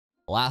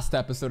Last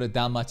episode of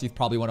DanMachi is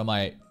probably one of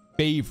my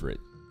favorite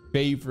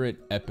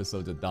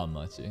episodes of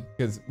DanMachi.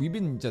 Because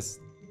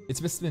it's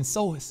just been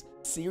so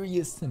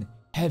serious and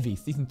heavy.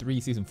 Season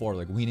 3, Season 4,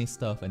 like weenie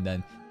stuff. And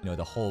then, you know,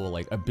 the whole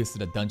like Abyss of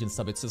the Dungeon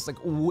stuff. It's just like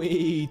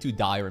way too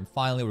dire. And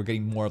finally, we're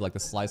getting more of like the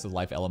slice of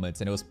life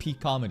elements. And it was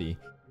peak comedy.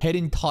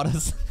 Hayden taught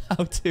us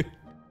how to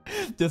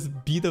just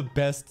be the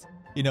best,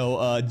 you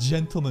know,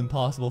 gentleman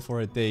possible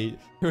for a date.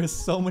 There were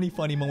so many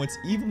funny moments,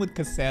 even with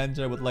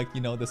Cassandra with like,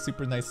 you know, the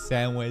super nice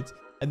sandwich.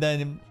 And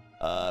then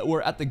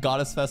we're at the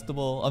Goddess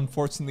Festival.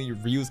 Unfortunately,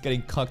 Ryu's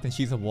getting cucked and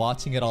she's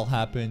watching it all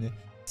happen.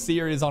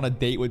 Seer is on a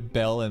date with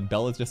Belle and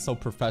Belle is just so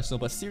professional,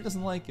 but Seer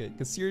doesn't like it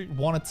because Seer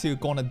wanted to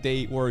go on a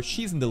date where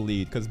she's in the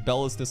lead because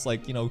Belle is this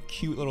like, you know,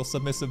 cute little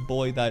submissive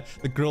boy that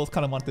the girls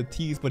kind of want to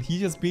tease, but he's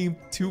just being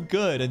too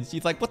good and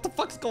she's like, what the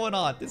fuck's going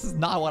on? This is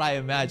not what I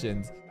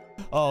imagined.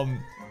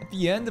 At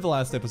the end of the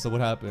last episode, what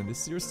happened?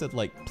 Seer said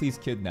like, please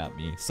kidnap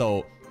me.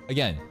 So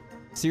again,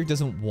 Seer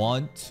doesn't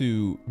want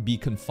to be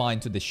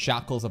confined to the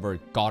shackles of her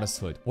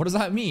goddesshood. What does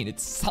that mean? It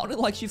sounded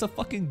like she's a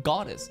fucking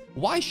goddess.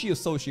 Why is she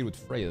associated with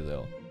Freya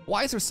though?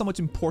 Why is there so much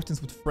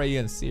importance with Freya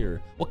and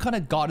Seer? What kind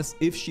of goddess,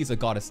 if she's a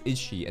goddess, is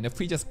she? And if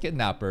we just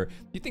kidnap her, do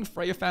you think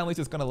Freya family's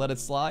just gonna let it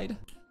slide?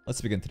 Let's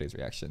begin today's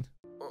reaction.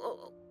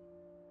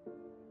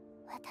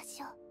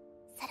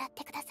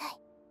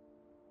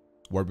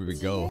 Where would we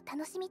go?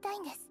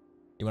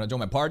 You wanna join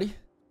my party?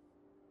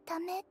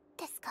 I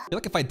feel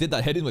like if I did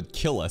that, Hayden would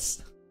kill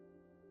us.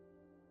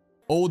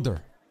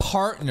 Older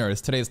partner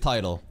is today's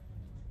title.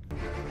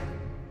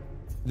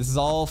 This is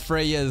all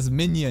Freya's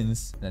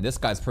minions. And this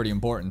guy's pretty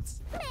important.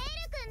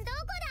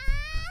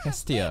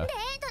 Hestia.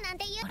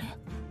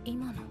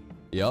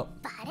 Yup.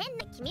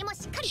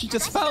 She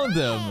just found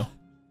him.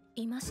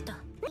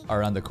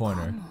 Around the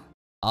corner.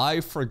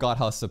 I forgot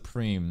how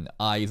supreme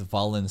Ai's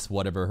Valence,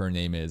 whatever her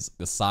name is,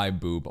 the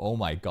side boob. Oh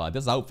my god,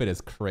 this outfit is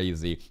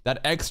crazy. That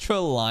extra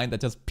line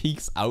that just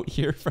peeks out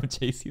here from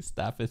JC's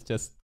staff is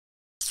just...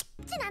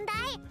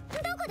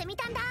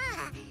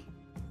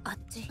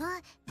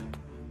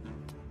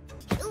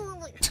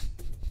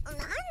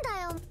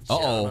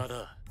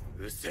 Uh-oh.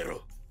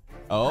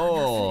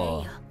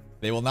 Oh.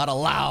 They will not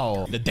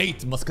allow. The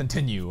date must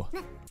continue.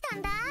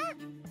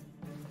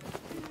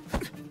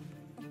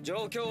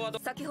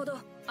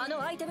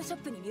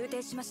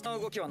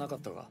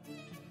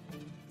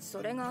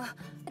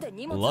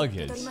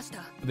 Luggage. Are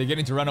they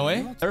getting to run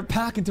away? They're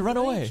packing to run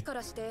away.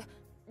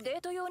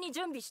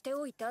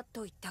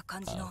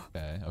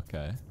 Okay,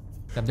 okay.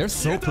 Damn, they're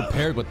so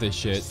prepared with this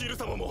shit.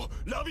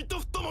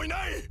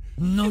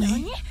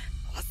 Nani?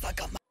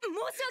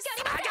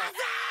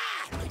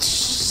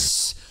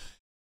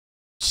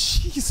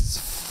 Jesus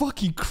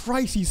fucking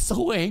Christ, he's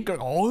so angry.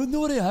 Oh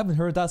no, I haven't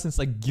heard that since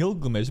like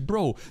Gilgamesh.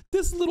 Bro,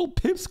 this little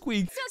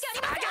pipsqueak.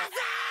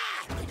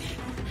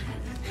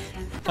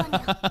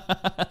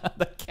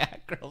 The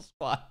cat girl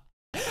spot.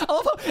 I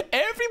love how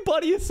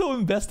everybody is so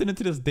invested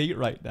into this date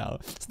right now.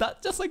 It's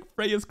not just like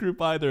Freya's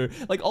group either.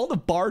 Like all the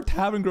bar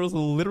tavern girls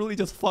literally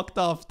just fucked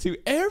off too.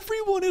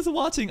 Everyone is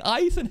watching.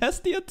 Ice and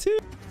Hestia too.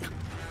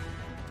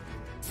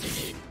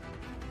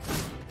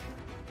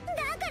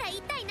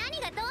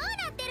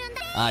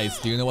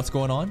 Ice, do you know what's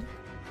going on?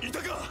 Dude, the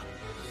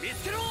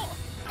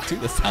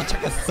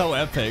soundtrack is so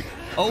epic.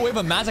 Oh, we have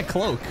a magic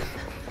cloak.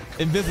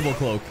 Invisible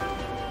cloak.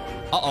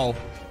 Uh-oh.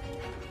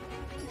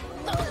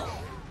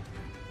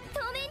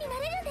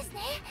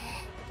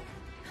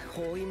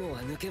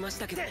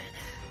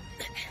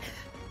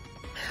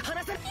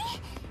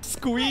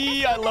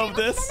 Squee, I love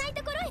this.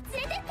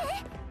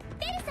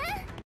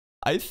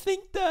 I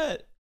think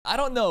that, I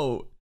don't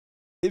know.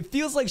 It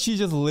feels like she's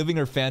just living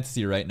her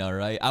fantasy right now,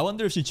 right? I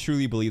wonder if she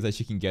truly believes that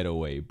she can get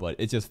away, but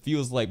it just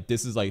feels like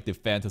this is like the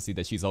fantasy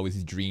that she's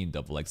always dreamed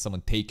of, like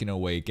someone taking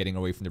away, getting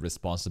away from the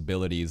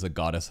responsibilities of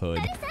goddesshood.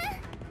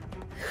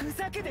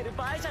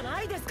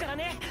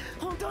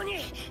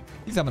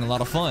 He's having a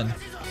lot of fun.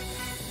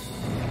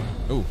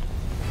 Ooh.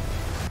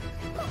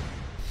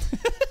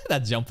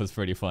 That jump was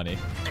pretty funny.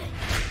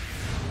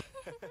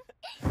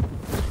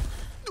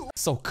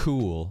 So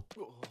cool.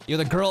 You're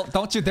the girl,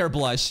 don't you dare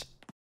blush.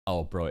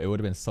 Oh, bro, it would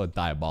have been so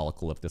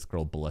diabolical if this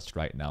girl blushed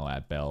right now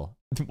at Belle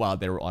while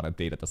they were on a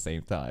date at the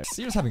same time.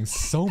 Seer's having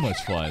so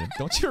much fun.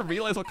 Don't you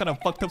realize what kind of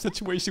fucked up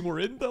situation we're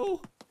in,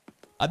 though?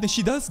 I think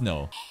she does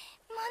know.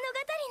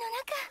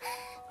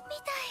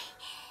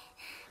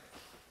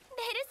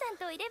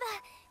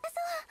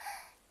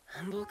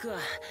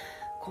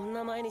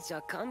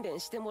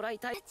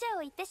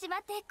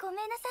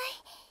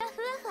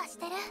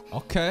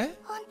 Okay.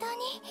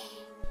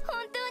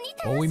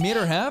 Well, we made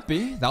her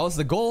happy. That was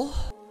the goal.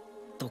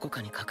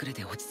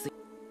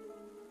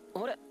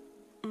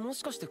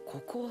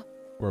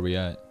 Where are we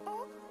at?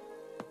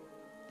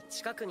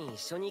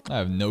 I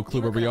have no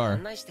clue where we are.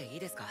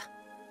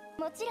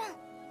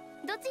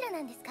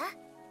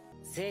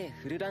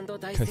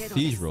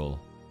 Cathedral.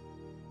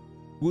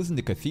 Who's in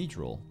the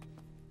cathedral?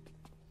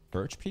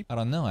 Birch people? I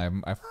don't know.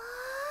 I've...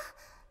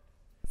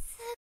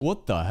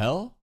 What the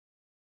hell?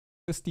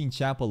 Christine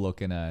Chapel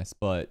looking ass,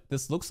 but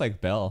this looks like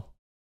Belle.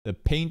 The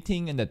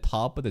painting in the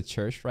top of the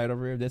church right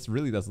over here, this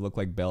really does look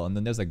like Belle. And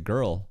then there's a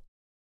girl.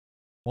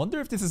 Wonder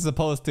if this is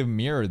supposed to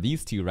mirror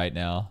these two right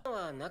now.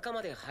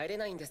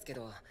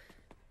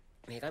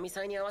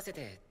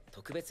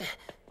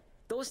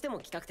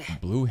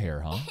 Blue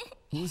hair, huh?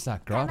 Who's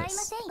that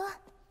goddess?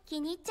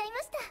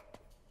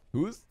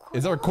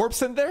 Is there a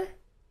corpse in there?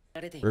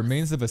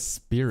 Remains of a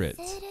spirit.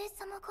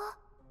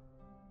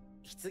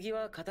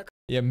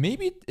 Yeah,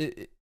 maybe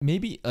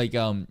like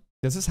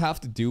does this have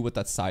to do with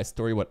that side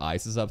story what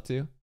Ice is up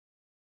to?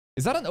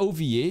 Is that an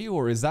OVA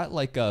or is that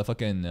like a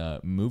fucking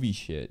movie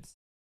shit?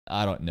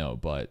 I don't know,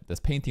 but this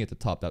painting at the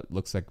top that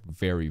looks like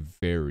very,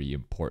 very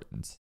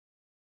important.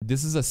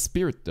 This is a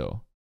spirit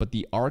though, but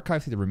the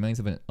archives of the remains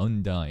of an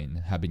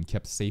Undyne have been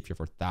kept safe here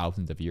for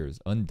thousands of years.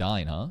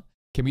 Undyne, huh?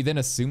 Can we then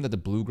assume that the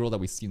blue girl that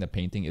we see in the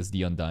painting is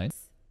the Undyne?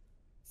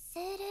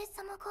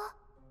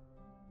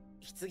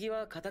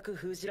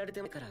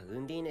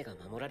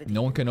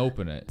 No one can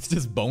open it. It's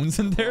just bones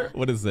in there?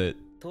 What is it?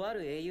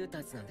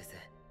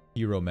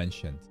 Hero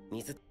mentioned.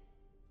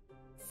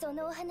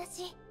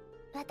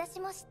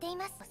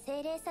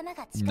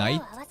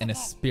 Knight and a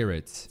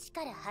spirit.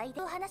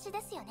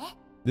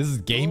 This is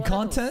game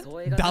content?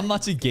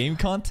 DanMachi game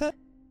content?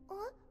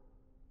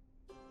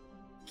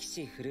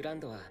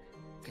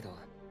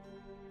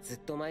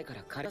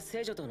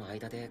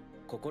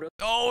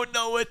 Oh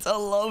no, it's a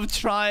love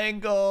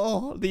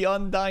triangle! The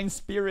Undyne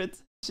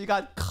spirit. She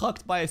got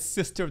cucked by a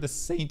sister of the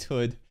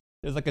sainthood.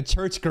 There's like a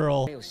church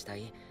girl. What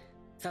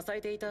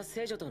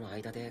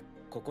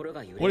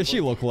does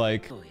she look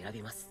like?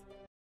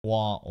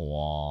 Wah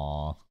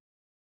wah.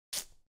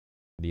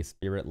 The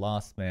spirit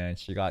lost, man.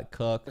 She got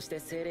cooked.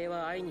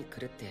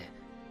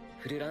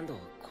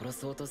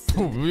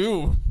 Oh,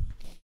 you.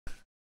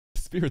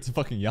 Spirit's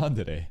fucking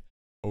yandere.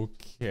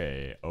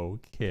 Okay,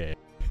 okay.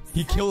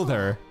 He killed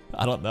her.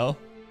 I don't know.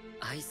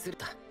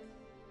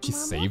 She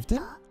saved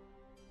him?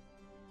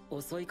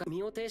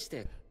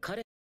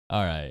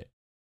 Alright.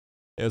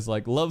 It was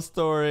like love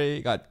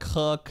story, got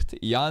cooked,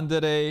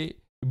 yandere,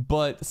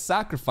 but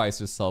sacrificed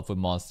herself when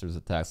monsters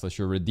attack, so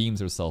she redeems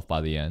herself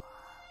by the end.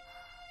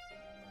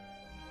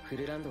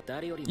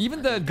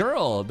 Even the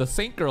girl, the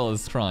saint girl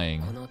is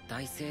crying.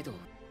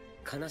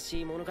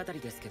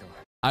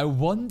 I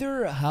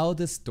wonder how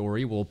this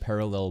story will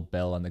parallel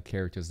Belle and the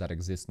characters that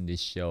exist in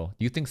this show.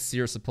 Do you think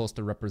Seer is supposed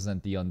to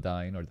represent the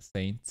Undyne or the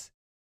Saint?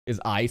 Is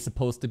I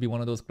supposed to be one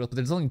of those girls? But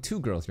there's only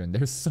two girls here, and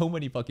there's so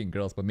many fucking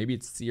girls. But maybe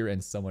it's Seer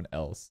and someone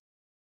else.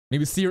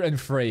 Maybe Seer and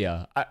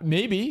Freya.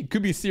 Maybe it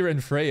could be Seer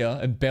and Freya,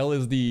 and Belle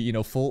is the, you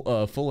know,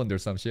 full under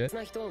some shit.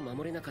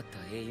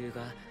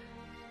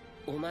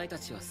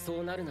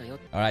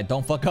 Alright,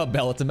 don't fuck up,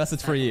 Belle. It's a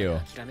message for you.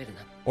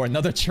 Or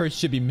another church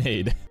should be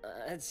made.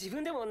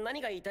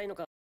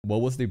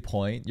 What was the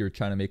point you're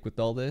trying to make with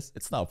all this?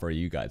 It's not for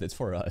you guys, it's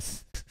for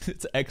us.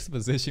 It's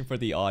exposition for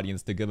the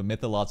audience to give a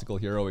mythological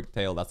heroic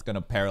tale that's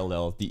gonna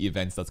parallel the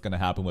events that's gonna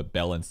happen with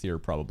Belle and Seer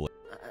probably.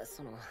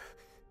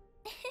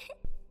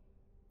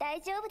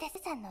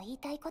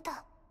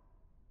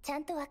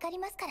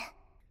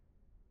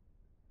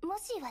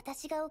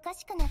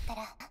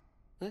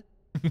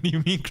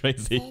 You mean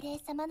crazy?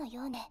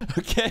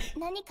 Okay.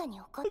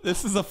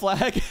 This is a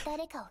flag.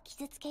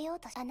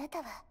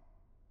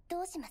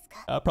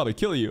 I'll probably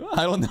kill you.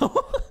 I don't know.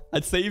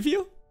 I'd save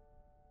you.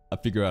 I'll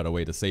figure out a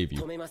way to save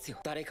you.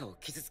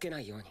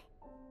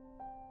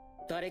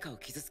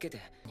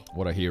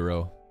 What a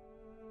hero.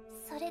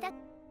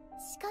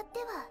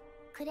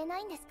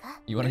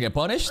 You wanna get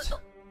punished?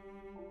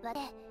 What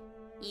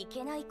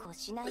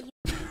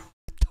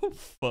the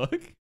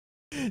fuck?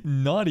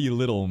 Naughty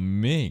little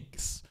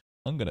minx.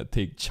 I'm gonna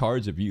take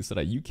charge of you so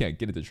that you can't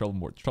get into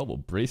more trouble.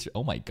 Brace your—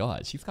 oh my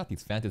god, she's got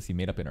these fantasies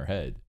made up in her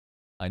head.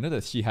 I know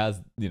that she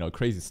has, you know,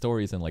 crazy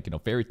stories and like, you know,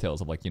 fairy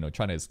tales of like, you know,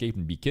 trying to escape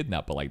and be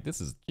kidnapped, but like,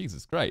 this is—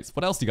 Jesus Christ.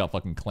 What else you got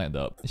fucking planned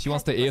up? She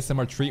wants the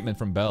ASMR treatment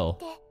from Belle.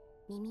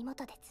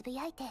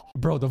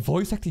 Bro, the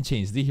voice acting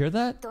changed. Did you hear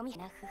that?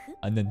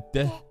 And then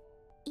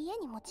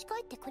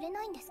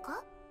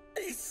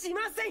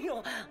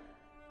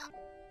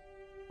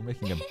we're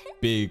making a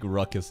big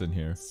ruckus in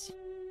here.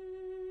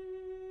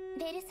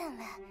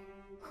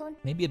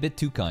 Maybe a bit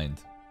too kind.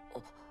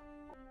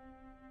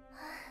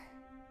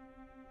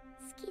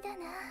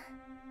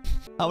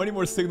 How many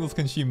more signals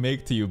can she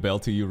make to you, Belle,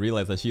 till you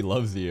realize that she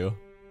loves you?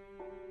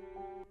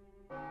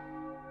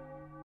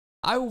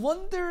 I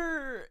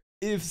wonder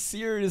if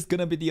Seer is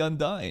gonna be the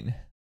Undyne.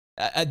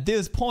 At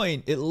this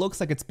point, it looks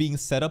like it's being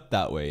set up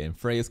that way, and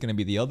Freya's gonna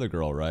be the other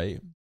girl, right?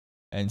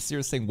 And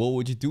Seer's saying, what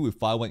would you do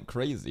if I went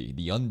crazy?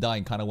 The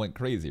Undyne kind of went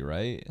crazy,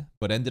 right?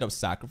 But ended up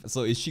sacrificing.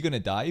 So is she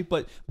gonna die?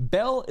 But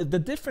Belle, the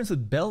difference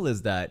with Belle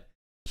is that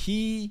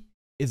he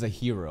is a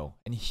hero.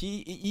 And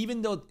he,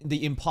 even though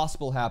the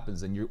impossible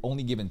happens and you're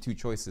only given two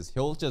choices,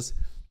 he'll just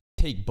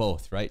take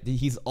both, right?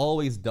 He's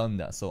always done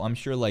that. So I'm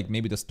sure like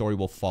maybe the story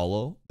will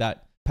follow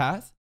that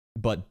path.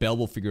 But Belle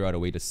will figure out a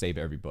way to save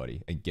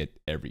everybody and get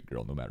every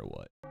girl no matter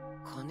what.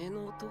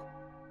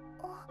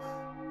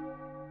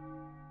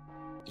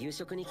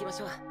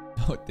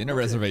 Oh, dinner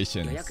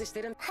reservations.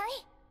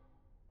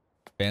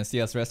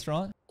 Fancy ass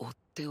restaurant?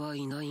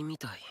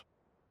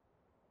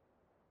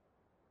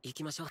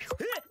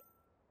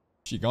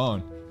 She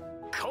gone.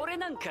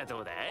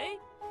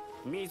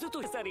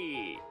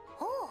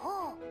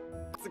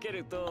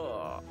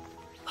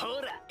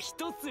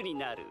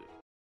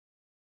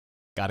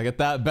 Gotta get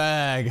that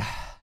bag.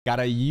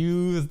 Gotta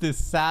use this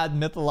sad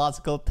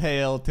mythological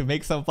tale to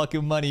make some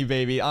fucking money,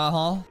 baby.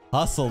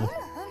 Hustle.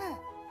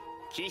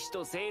 She's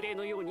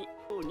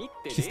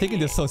taking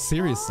this so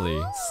seriously.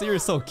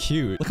 Siri's so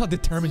cute. Look how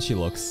determined she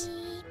looks.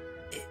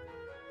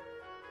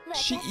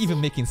 She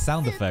even making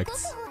sound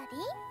effects.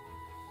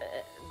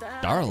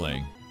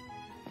 Darling.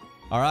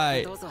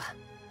 Alright.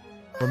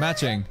 We're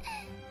matching.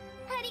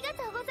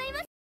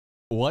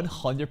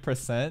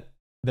 100%.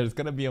 There's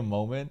gonna be a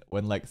moment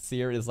when like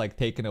Seer is like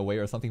taken away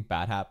or something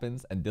bad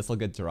happens and this will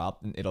get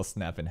dropped and it'll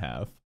snap in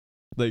half.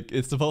 Like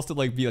it's supposed to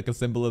like be like a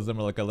symbolism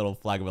or like a little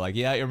flag. We're like,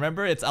 yeah, you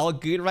remember it's all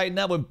good right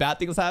now. When bad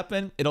things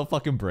happen, it'll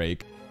fucking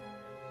break.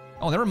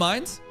 Oh, never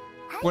mind.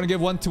 We're gonna give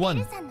 1 to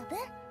 1.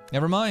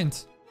 Never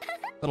mind.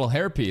 Little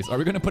hairpiece. Are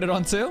we gonna put it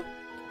on too?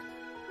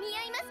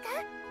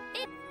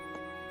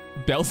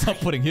 Bell's not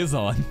putting his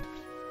on.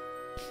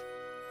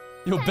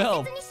 Yo,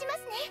 Bell.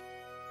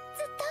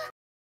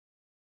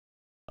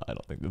 I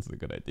don't think this is a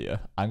good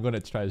idea. I'm gonna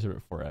treasure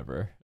it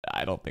forever.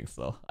 I don't think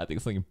so. I think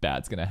something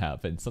bad's gonna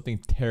happen. Something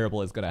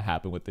terrible is gonna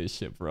happen with this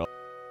shit, bro.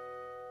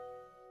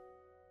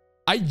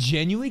 I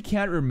genuinely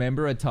can't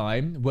remember a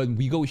time when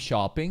we go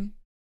shopping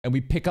and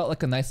we pick out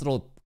like a nice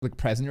little like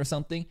present or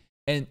something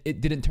and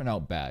it didn't turn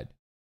out bad.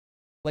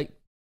 Like,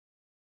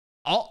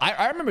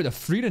 I remember the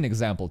Frieden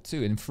example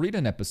too. In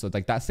Frieden episode,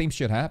 like that same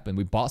shit happened.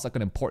 We bought like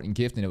an important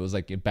gift and it was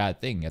like a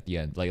bad thing at the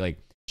end.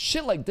 Like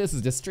shit like this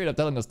is just straight up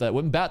telling us that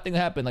when bad things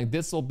happen, like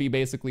this will be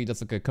basically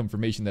just like a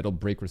confirmation that it'll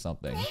break or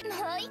something.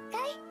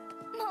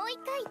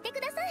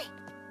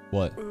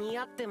 What?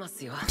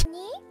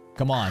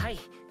 Come on.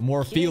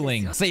 More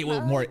feeling. Say it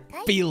with more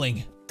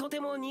feeling.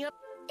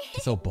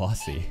 So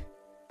bossy.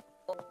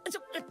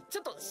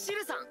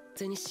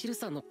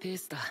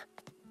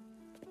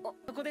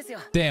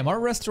 Damn, our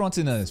restaurant's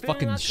in a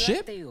fucking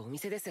ship? We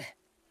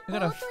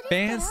got a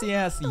fancy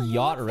ass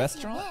yacht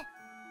restaurant?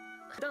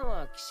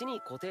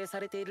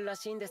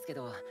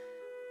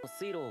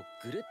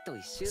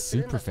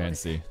 Super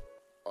fancy.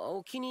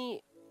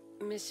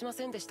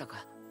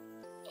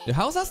 Dude,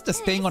 how's that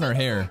just staying on her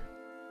hair?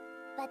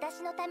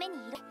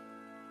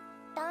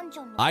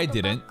 I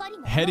didn't.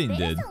 Heading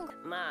did.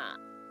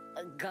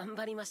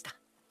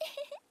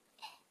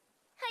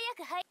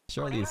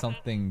 Surely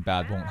something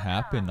bad won't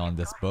happen on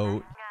this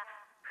boat.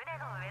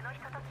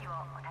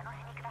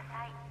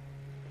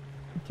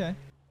 Okay.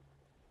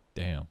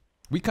 Damn.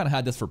 We kind of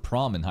had this for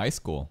prom in high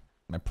school.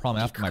 My prom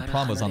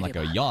was on like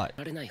a yacht.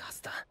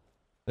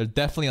 They're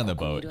definitely on the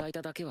boat.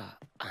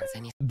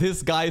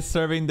 This guy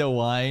serving the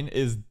wine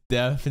is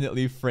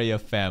definitely Freya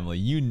family.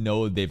 You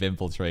know they've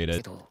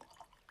infiltrated.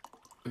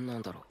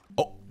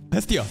 Oh,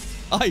 Hestia,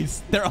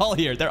 Ice, they're all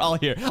here. They're all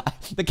here.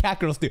 The cat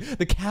girls too.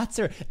 The cats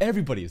are.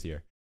 Everybody's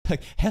here.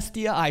 Like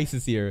Hestia, Ice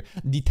is here.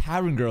 The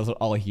tavern girls are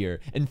all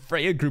here, and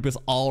Freya group is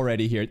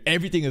already here.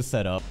 Everything is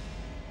set up.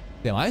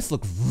 Damn, Ice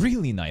look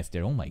really nice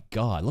there. Oh my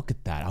god, look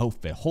at that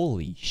outfit.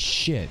 Holy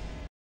shit.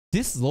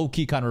 This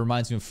low-key kind of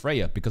reminds me of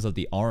Freya because of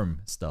the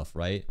arm stuff,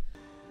 right?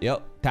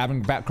 Yep,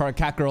 tavern backcard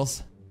cat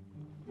girls.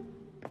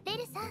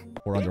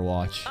 We're under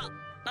watch. How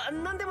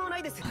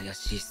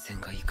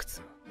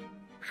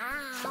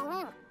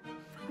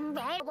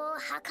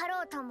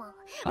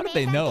did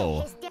they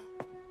know?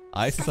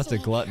 Ice is such a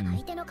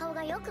glutton.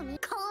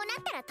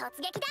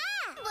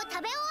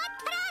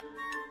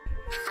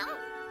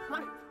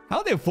 How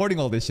are they affording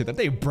all this shit? Are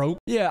they broke?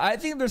 Yeah, I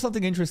think there's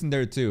something interesting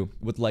there too.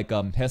 With like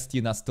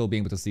Hestia not still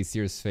being able to see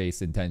Seer's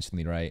face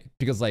intentionally, right?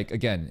 Because like,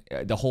 again,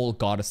 the whole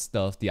goddess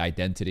stuff, the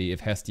identity, if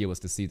Hestia was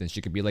to see, then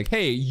she could be like,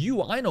 hey,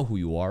 you, I know who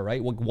you are,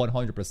 right?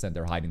 100%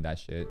 they're hiding that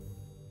shit.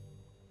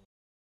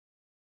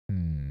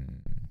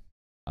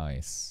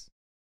 Ice.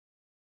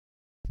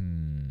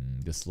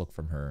 This look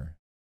from her.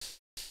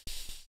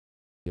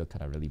 Feel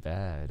kind of really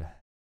bad.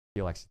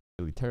 Feel actually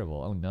really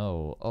terrible. Oh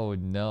no. Oh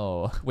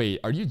no. Wait,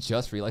 are you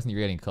just realizing you're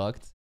getting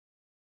cucked?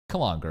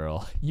 Come on,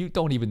 girl. You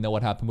don't even know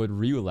what happened with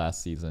Ryu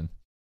last season.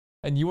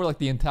 And you were like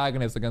the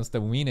antagonist against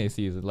the Mine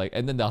season. Like,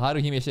 and then the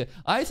Haruhime shit.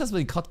 Ice has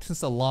been cucked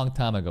since a long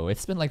time ago.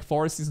 It's been like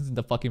 4 seasons in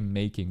the fucking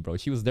making, bro.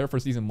 She was there for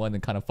season 1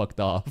 and kind of fucked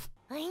off.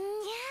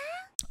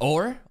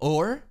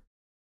 Or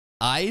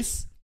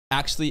Ice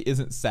actually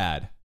isn't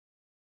sad.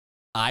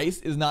 Ice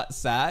is not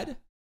sad.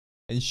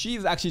 And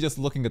she's actually just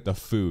looking at the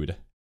food.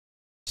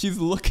 She's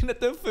looking at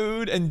the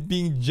food and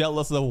being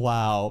jealous of,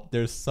 wow,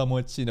 there's so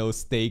much, you know,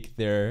 steak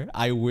there.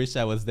 I wish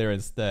I was there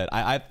instead.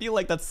 I feel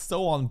like that's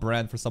so on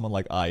brand for someone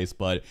like Ice,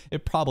 but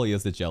it probably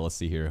is the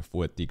jealousy here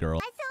with the girl.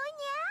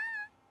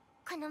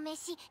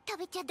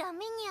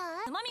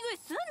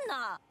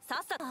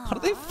 How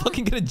did they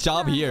fucking get a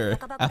job here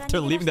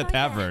after leaving the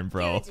tavern,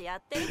 bro?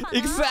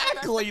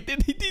 Exactly! They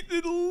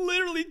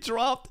literally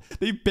dropped.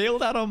 They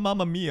bailed out on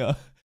Mamma Mia.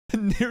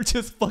 And they're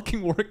just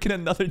fucking working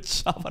another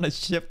job on a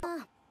ship.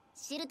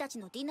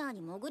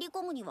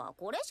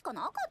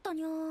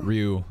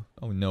 Ryu.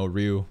 Oh no,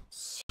 Ryu.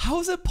 How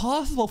is it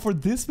possible for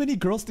this many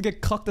girls to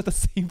get cucked at the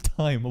same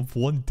time of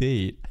one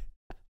date?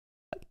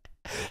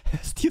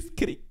 Hestia is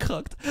getting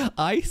cucked.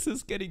 Ice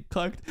is getting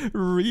cucked.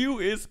 Ryu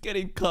is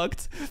getting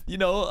cucked. You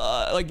know,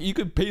 like you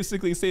could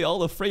basically say all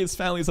the Freya's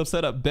families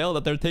upset at Belle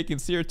that they're taking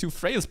Seer to.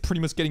 Freya's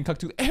pretty much getting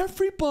cucked to.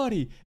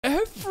 Everybody!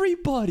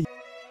 Everybody!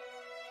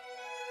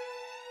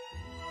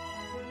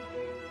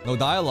 No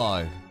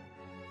dialogue.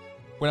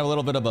 We're gonna have a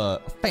little bit of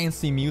a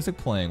fancy music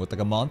playing with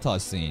like a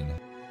montage scene.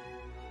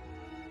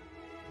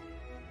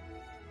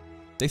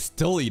 They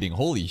still eating,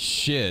 holy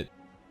shit.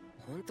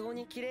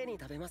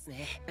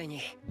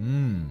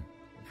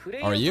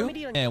 Are you?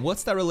 And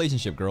what's that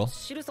relationship, girl?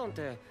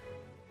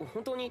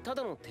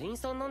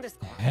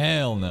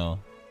 Hell no.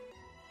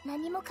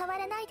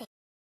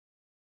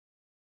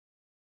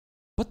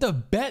 But the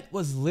bet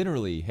was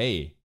literally,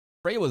 hey,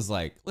 Freya was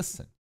like,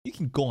 listen, you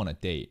can go on a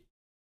date,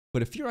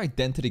 but if your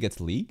identity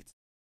gets leaked,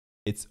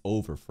 it's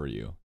over for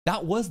you.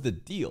 That was the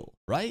deal,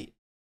 right?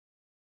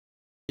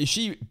 Is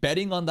she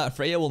betting on that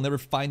Freya will never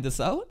find this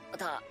out?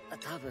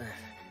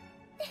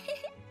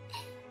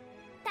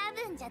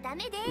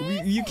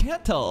 You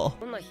can't tell.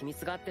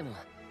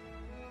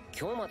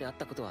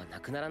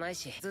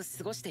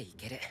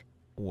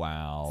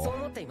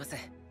 Wow.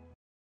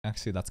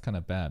 Actually, that's kind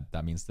of bad.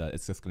 That means that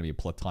it's just going to be a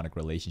platonic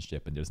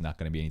relationship and there's not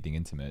going to be anything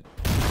intimate.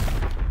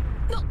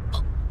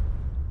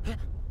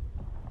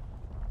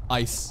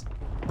 Ice.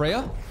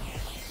 Freya?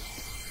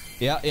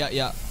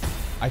 Yeah.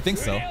 I think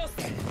so.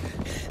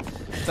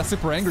 It's that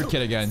super angry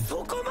kid again.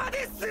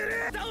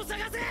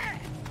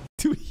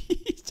 Dude,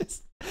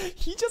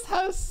 he just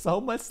has so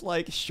much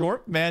like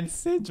short man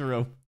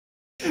syndrome.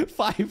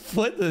 5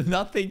 foot and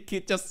nothing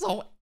kid, just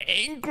so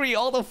angry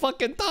all the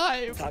fucking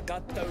time.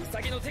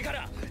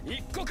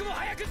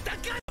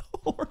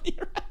 Horny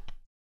rabbit.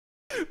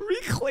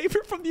 Reclaim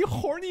her from the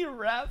horny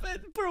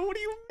rabbit? Bro, what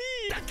do you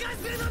mean?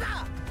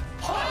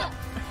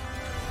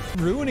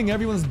 Ruining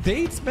everyone's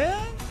dates,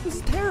 man. This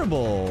is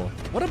terrible.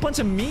 What a bunch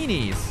of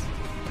meanies.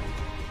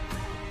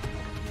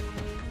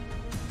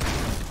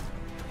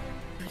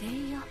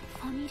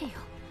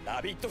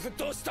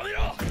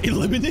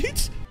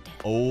 Eliminate?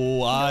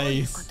 Oh,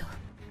 Ice.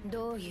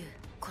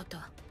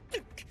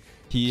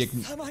 He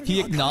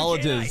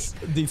acknowledges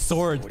the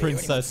sword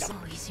princess.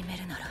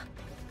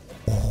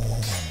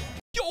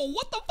 Yo,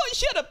 what the fuck?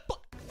 She had a...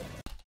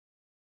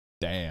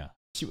 Damn.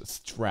 She was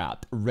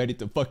strapped, ready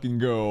to fucking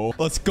go.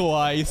 Let's go,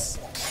 Ice.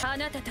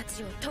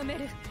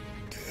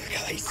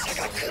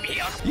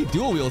 You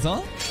dual wheels,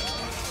 huh?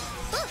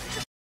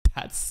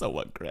 That's so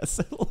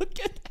aggressive. Look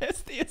at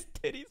Hestia's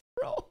titties,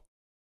 bro.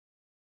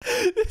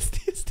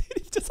 Hestia's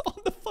titties just on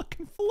the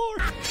fucking floor.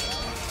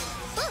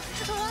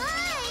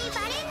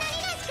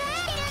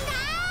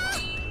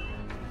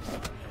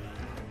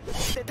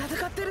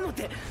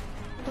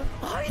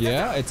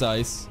 Yeah, it's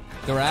Ice.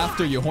 They're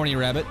after you, horny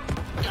rabbit.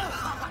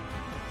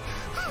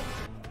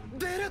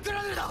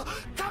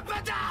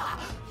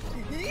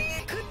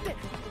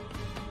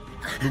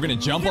 You're gonna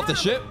jump off the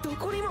ship?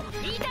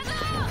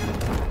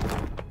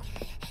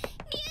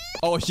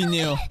 Oh, she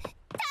knew.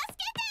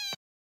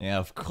 Yeah,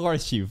 of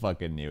course she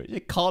fucking knew. She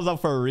calls up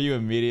for Ryu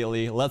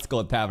immediately. Let's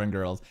go, Tavern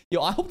Girls.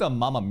 Yo, I hope that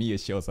Mamma Mia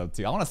shows up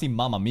too. I want to see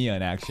Mamma Mia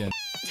in action.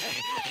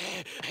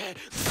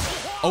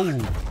 Oh.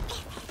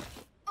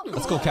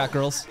 Let's go, Cat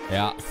Girls.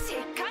 Yeah.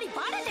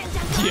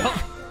 Yep.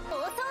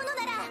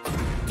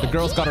 The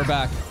girls got her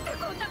back.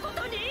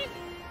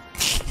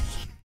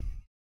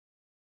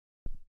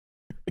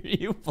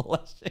 You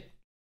blushing?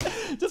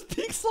 Just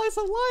peak slice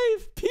of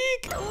life.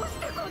 Peak.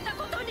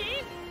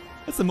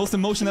 That's the most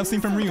emotion I've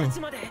seen from Ryu.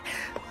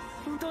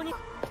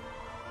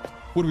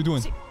 What are we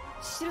doing?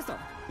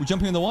 We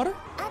jumping in the water?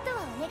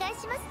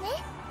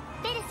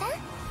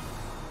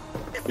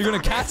 You're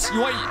gonna catch?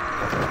 You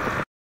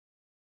want?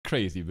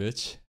 Crazy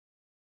bitch.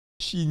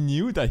 She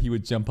knew that he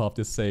would jump off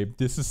to save.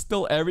 This is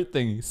still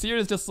everything.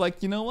 Seer's just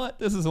like, you know what?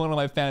 This is one of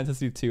my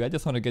fantasies too. I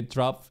just want to get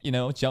dropped, you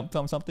know, jumped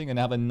on something and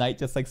have a knight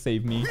just like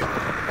save me.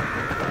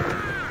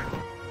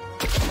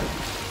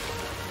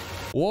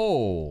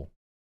 Whoa.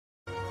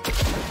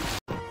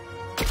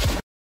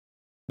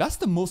 That's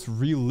the most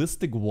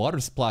realistic water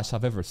splash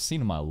I've ever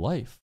seen in my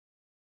life.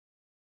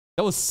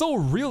 That was so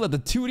real that the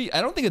 2D,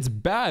 I don't think it's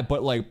bad,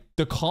 but like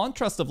the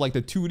contrast of like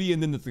the 2D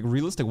and then the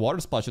realistic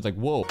water splash is like,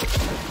 whoa.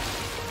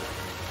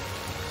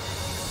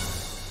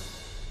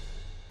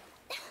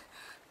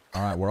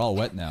 All right, we're all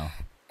wet now.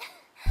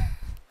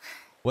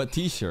 Wet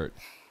t-shirt.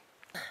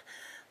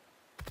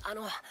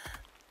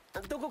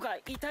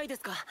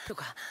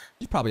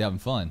 She's probably having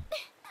fun.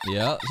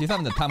 Yeah, she's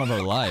having the time of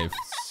her life.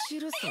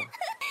 It's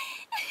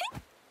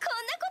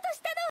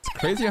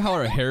crazy how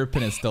her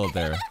hairpin is still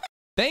there.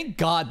 Thank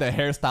God the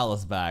hairstyle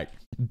is back.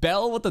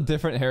 Belle with a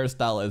different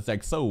hairstyle is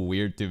like so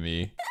weird to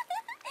me.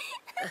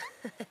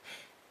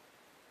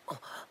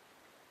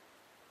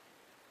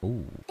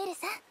 Ooh.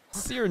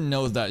 Seer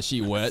knows that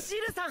she wet.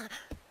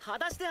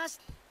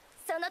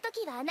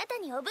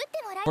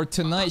 For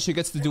tonight, she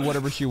gets to do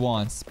whatever she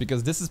wants,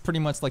 because this is pretty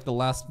much like the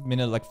last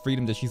minute like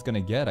freedom that she's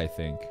gonna get, I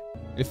think.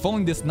 If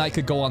only this night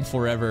could go on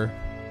forever.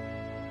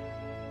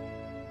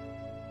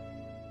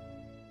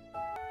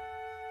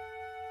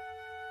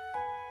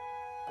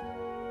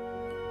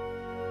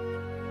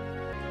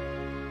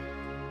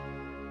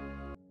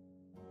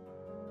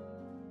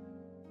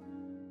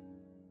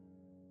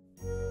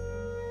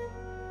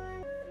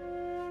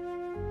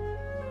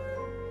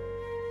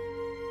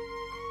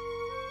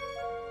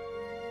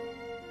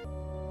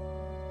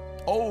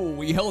 Oh,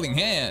 we holding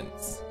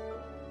hands.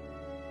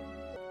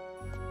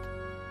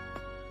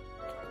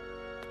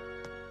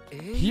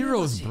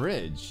 Hero's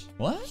Bridge.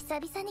 What?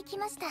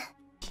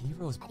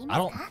 Hero's. I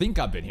don't think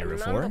I've been here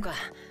before.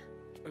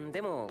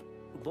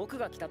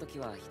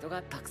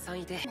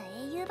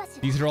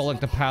 These are all like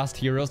the past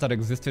heroes that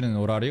existed in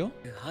Orario.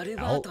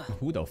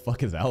 Who the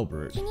fuck is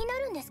Albert?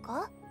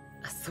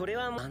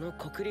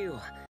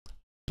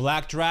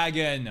 Black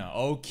Dragon.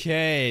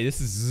 Okay,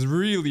 this is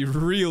really,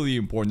 really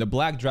important. The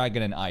Black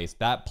Dragon and Ice,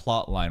 that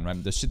plot line,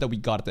 right? The shit that we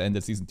got at the end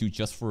of season 2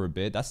 just for a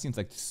bit. That seems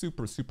like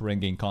super, super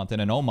endgame content.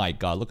 And oh my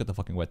god, look at the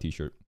fucking wet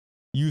t-shirt.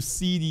 You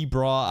see the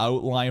bra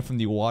outline from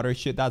the water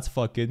shit? That's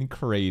fucking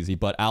crazy.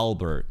 But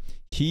Albert,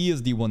 he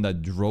is the one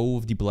that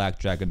drove the Black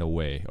Dragon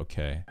away.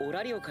 Okay. Kind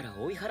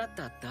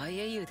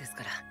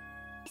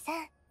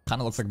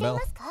of looks like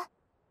Belle.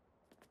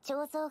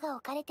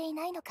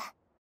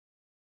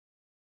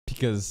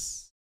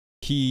 Because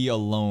he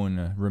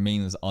alone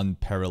remains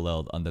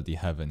unparalleled under the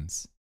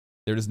heavens.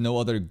 There is no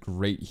other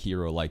great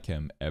hero like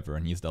him ever,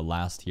 and he's the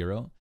last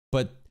hero.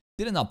 But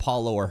didn't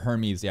Apollo or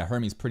Hermes, yeah,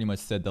 Hermes pretty much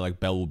said that like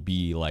Belle will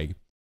be like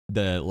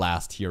the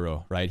last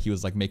hero, right? He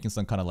was like making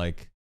some kind of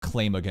like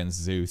claim against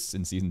Zeus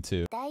in season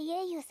 2.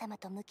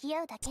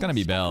 It's gonna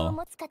be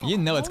Belle. You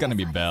know it's gonna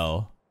be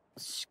Belle.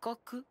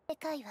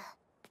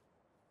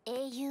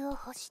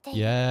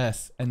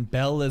 Yes, and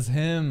Belle is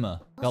him,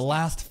 the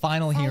last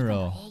final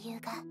hero.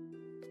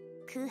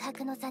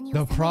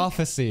 The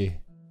prophecy.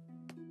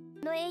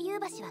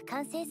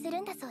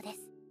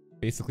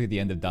 Basically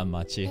the end of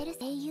DanMachi.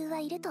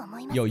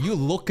 Yo, you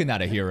looking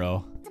at a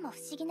hero.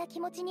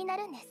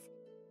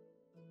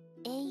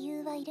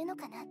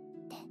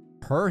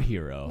 Her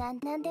hero.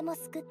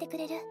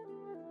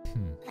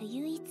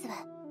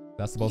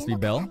 That's supposed to be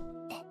Belle?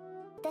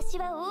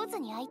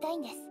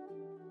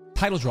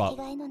 Title drop.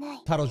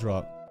 Title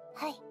drop.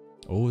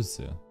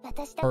 Ozu.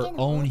 Her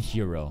own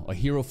hero. A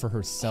hero for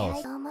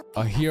herself.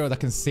 A hero that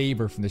can save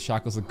her from the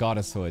shackles of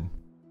goddesshood.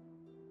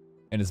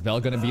 And is Belle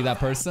gonna be that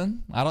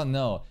person? I don't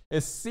know.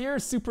 Is Seer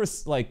super,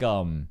 like,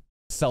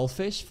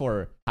 selfish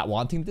for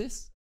wanting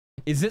this?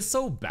 Is it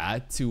so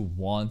bad to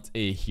want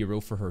a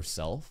hero for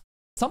herself?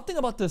 Something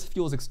about this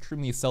feels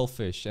extremely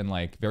selfish and,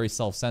 like, very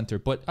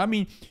self-centered. But, I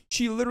mean,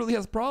 she literally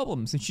has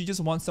problems and she just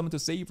wants someone to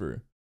save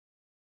her.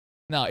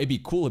 Now, it'd be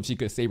cool if she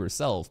could save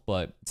herself,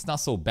 but it's not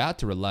so bad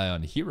to rely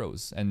on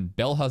heroes. And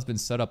Belle has been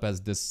set up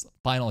as this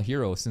final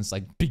hero since,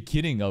 like,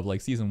 beginning of,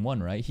 like, season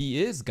 1, right?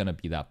 He is gonna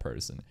be that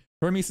person.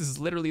 Hermes is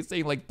literally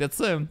saying, like, that's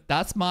him.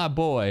 That's my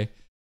boy.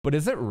 But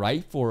is it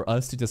right for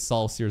us to just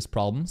solve Seer's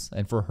problems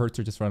and for her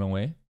to just run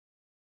away?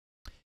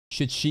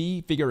 Should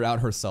she figure it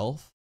out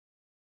herself?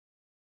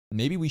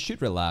 Maybe we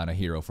should rely on a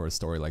hero for a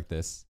story like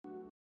this.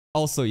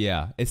 Also,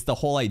 yeah, it's the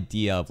whole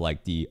idea of,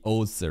 like, the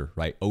ODR,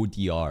 right?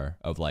 ODR,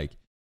 of, like,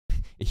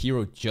 a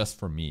hero just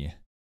for me.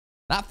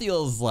 That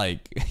feels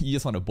like you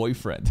just want a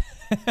boyfriend.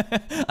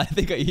 I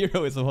think a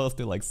hero is supposed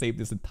to, like, save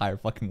this entire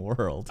fucking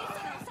world.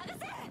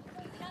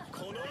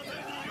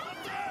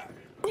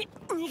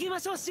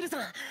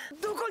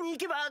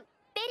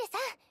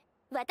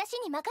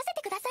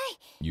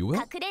 You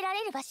will?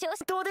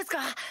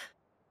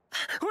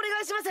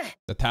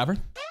 The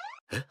tavern?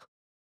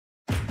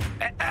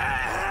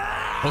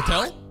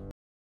 Hotel?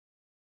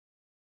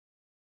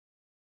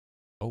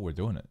 Oh, we're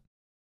doing it.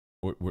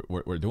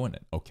 We're doing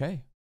it.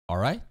 Okay. All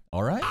right.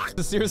 All right.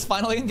 The Seer's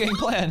final in-game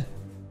plan.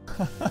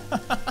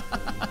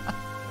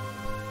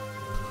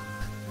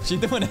 She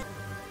doing it.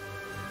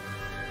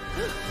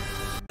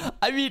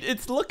 I mean,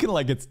 it's looking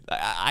like it's...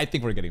 I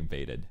think we're getting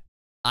baited.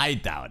 I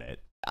doubt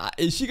it.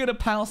 Is she gonna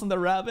pounce on the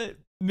rabbit?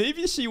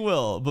 Maybe she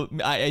will, but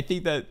I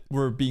think that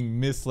we're being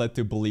misled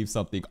to believe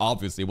something.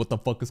 Obviously, what the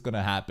fuck is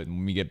gonna happen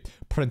when we get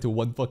put into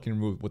one fucking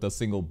room with a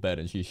single bed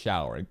and she's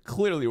showering?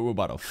 Clearly, we're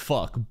about to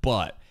fuck,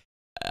 but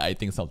I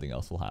think something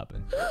else will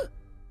happen.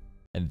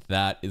 And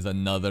that is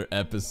another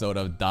episode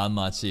of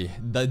DanMachi.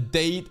 The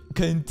date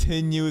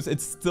continues.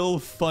 It's still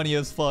funny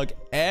as fuck.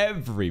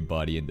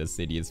 Everybody in the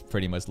city is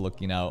pretty much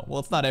looking out. Well,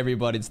 it's not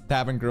everybody. It's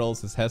Tavern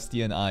Girls, it's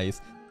Hestia and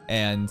Ice,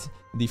 and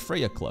the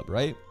Freya Club,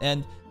 right?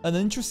 And an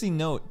interesting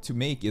note to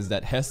make is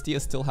that Hestia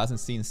still hasn't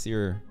seen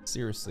Seer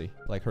seriously,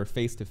 like her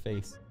face to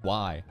face.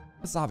 Why?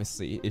 Because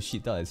obviously, if she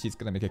does, she's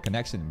gonna make a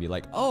connection and be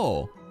like,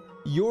 oh,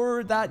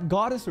 you're that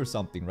goddess or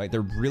something, right?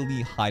 They're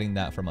really hiding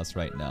that from us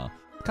right now.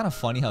 Kind of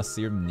funny how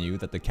Seer knew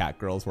that the cat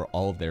girls were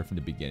all there from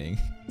the beginning.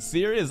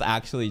 Seer is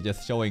actually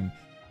just showing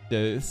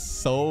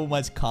so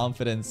much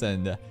confidence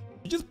and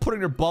She's just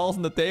putting her balls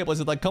on the table.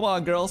 She's like, come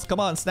on, girls. Come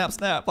on, snap,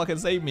 snap. Fucking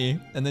save me.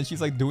 And then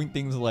she's like doing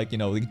things like, you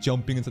know, like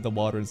jumping into the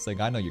water and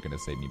saying, I know you're gonna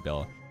save me,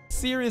 Belle.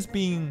 Seer is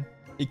being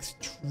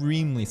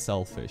extremely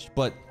selfish.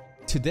 But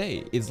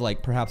today is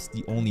like perhaps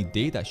the only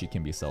day that she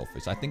can be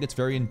selfish. I think it's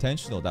very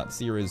intentional that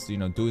Seer is, you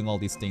know, doing all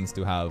these things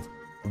to have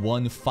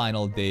one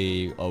final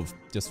day of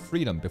just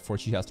freedom before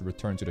she has to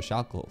return to the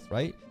shackles,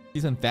 right?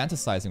 She's been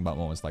fantasizing about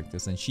moments like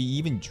this, and she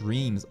even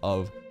dreams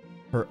of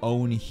her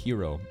own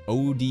hero,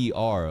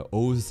 ODR,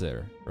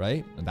 Ozer,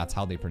 right? And that's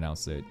how they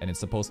pronounce it. And it's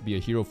supposed to be a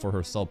hero for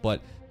herself,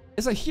 but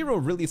is a hero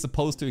really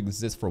supposed to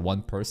exist for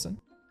one person?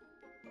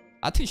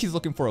 I think she's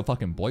looking for a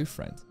fucking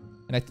boyfriend.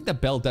 And I think that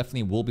Belle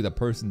definitely will be the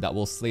person that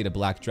will slay the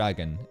Black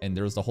Dragon. And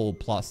there's the whole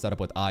plot set up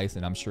with Ice,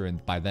 and I'm sure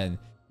by then,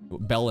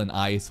 Belle and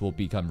Ice will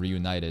become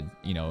reunited,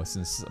 you know,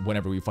 since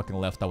whenever we fucking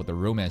left out with the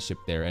romance ship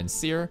there. And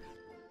Seer,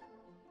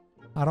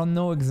 I don't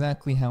know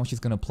exactly how she's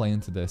gonna play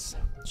into this.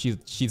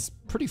 She's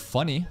pretty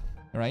funny,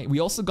 right? We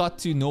also got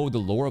to know the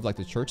lore of like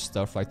the church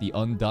stuff, like the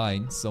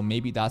Undying. So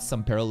maybe that's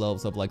some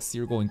parallels of like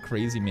Seer going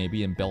crazy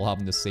maybe, and Belle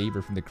having to save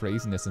her from the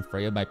craziness, and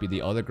Freya might be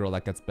the other girl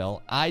that gets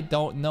Belle. I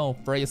don't know.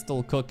 Freya's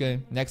still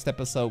cooking. Next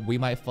episode we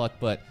might fuck,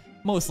 but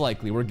most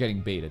likely we're getting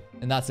baited.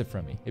 And that's it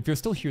from me. If you're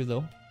still here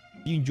though,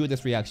 if you enjoyed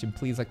this reaction,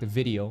 please like the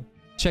video.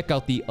 Check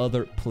out the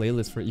other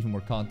playlist for even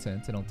more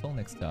content. And until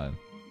next time,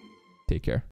 take care.